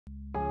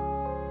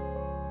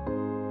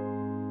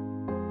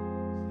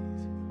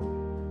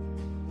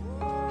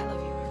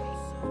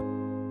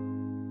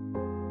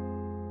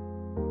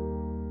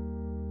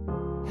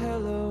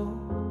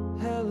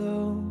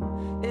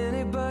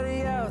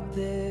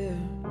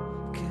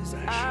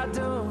I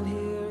don't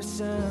hear a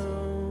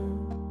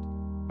sound.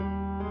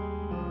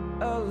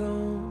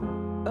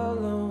 Alone,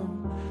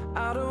 alone.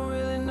 I don't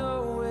really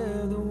know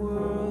where the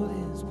world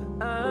is,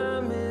 but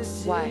I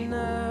miss it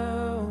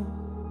now.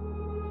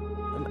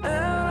 I'm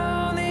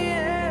out on the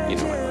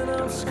edge and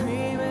I'm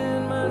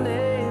screaming my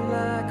name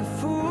like a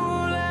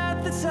fool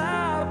at the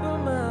top of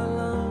my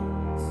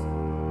lungs.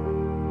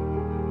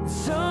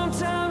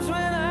 Sometimes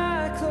when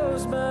I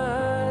close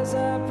my eyes,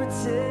 I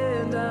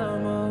pretend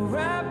I'm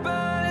alright,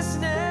 but it's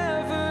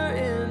never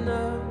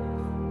enough.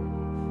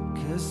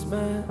 'Cause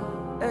my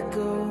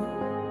echo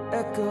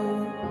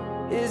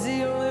is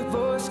the only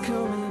voice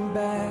coming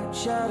back.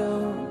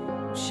 Shadow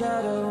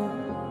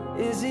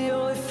is the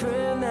only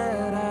friend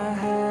that I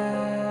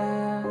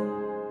have. You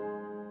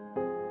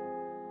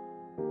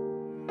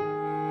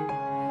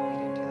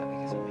didn't do that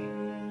because of me.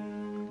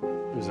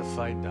 It was a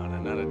fight, Donna,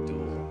 not a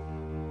duel.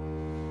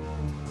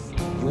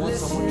 You want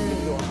someone to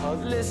give you a hug?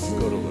 Go to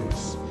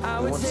Lewis.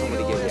 You want someone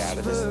to get you out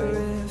of this thing?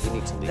 You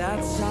need to leave me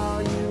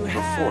alone.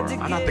 Before,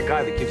 I'm not the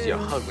guy that gives you a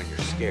hug when you're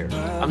scared.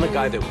 I'm the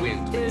guy that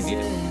wins when you need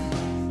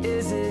it.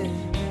 Is it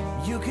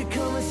you could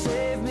come and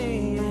save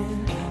me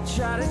and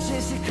try to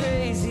chase it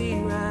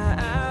crazy right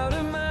out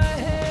of my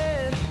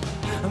head?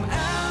 I'm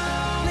out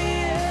on the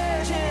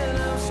edge and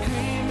I'm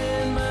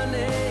screaming my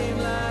name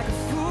like a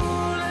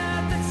fool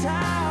at the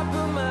top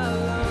of my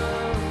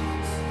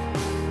lungs.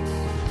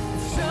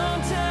 And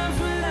sometimes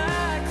when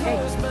I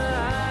close my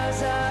eyes,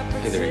 I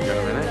Hey, there you go,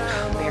 Renee.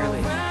 Barely.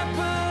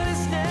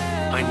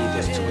 I need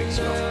this 2 weeks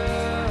off.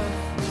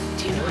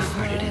 Do you know how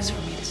hard it is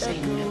for me to say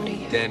no to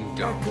you? Then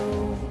don't.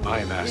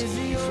 I am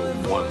asking you for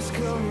one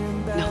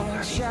thing. No,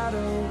 Harvey.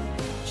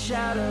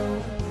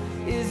 Shadow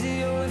is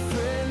the only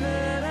friend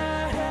that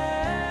I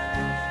have.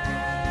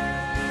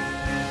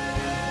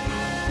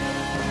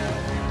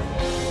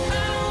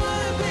 I don't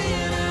wanna be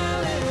an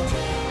island.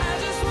 I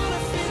just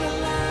wanna feel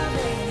alive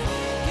and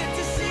get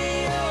to see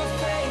your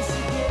face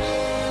again.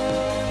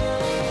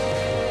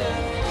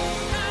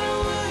 I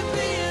don't wanna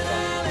be an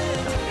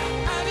island.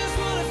 I just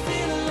wanna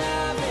feel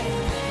alive and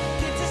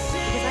get to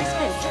see. Because I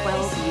spent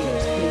 12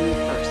 years putting you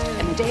first,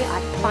 and the day I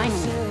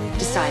finally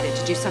decided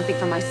to do something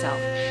for myself,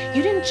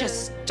 you didn't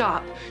just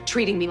stop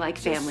treating me like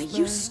family.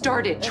 You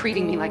started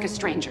treating me like a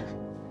stranger.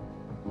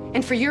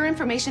 And for your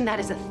information, that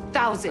is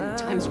 1,000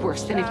 times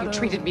worse than if you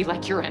treated me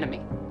like your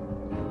enemy.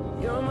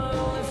 You're my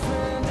only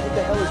friend. What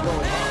the hell is going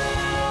on?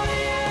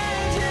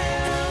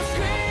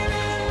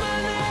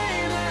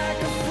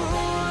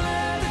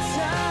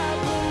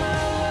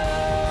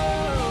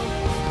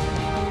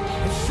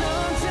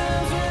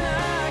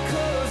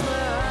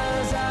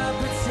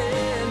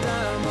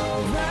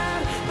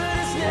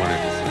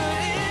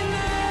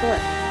 What?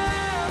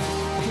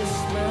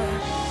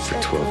 For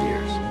 12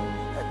 years.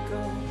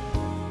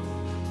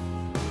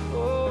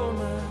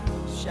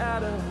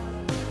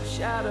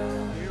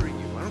 I'm hearing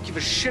you. I don't give a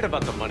shit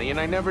about the money, and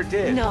I never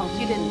did. No,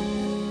 you didn't.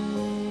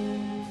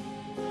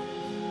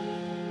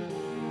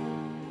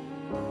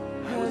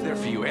 I was there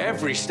for you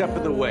every step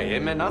of the way.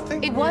 It meant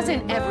nothing? It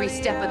wasn't every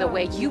step of the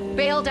way. You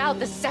bailed out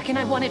the second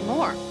I wanted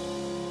more.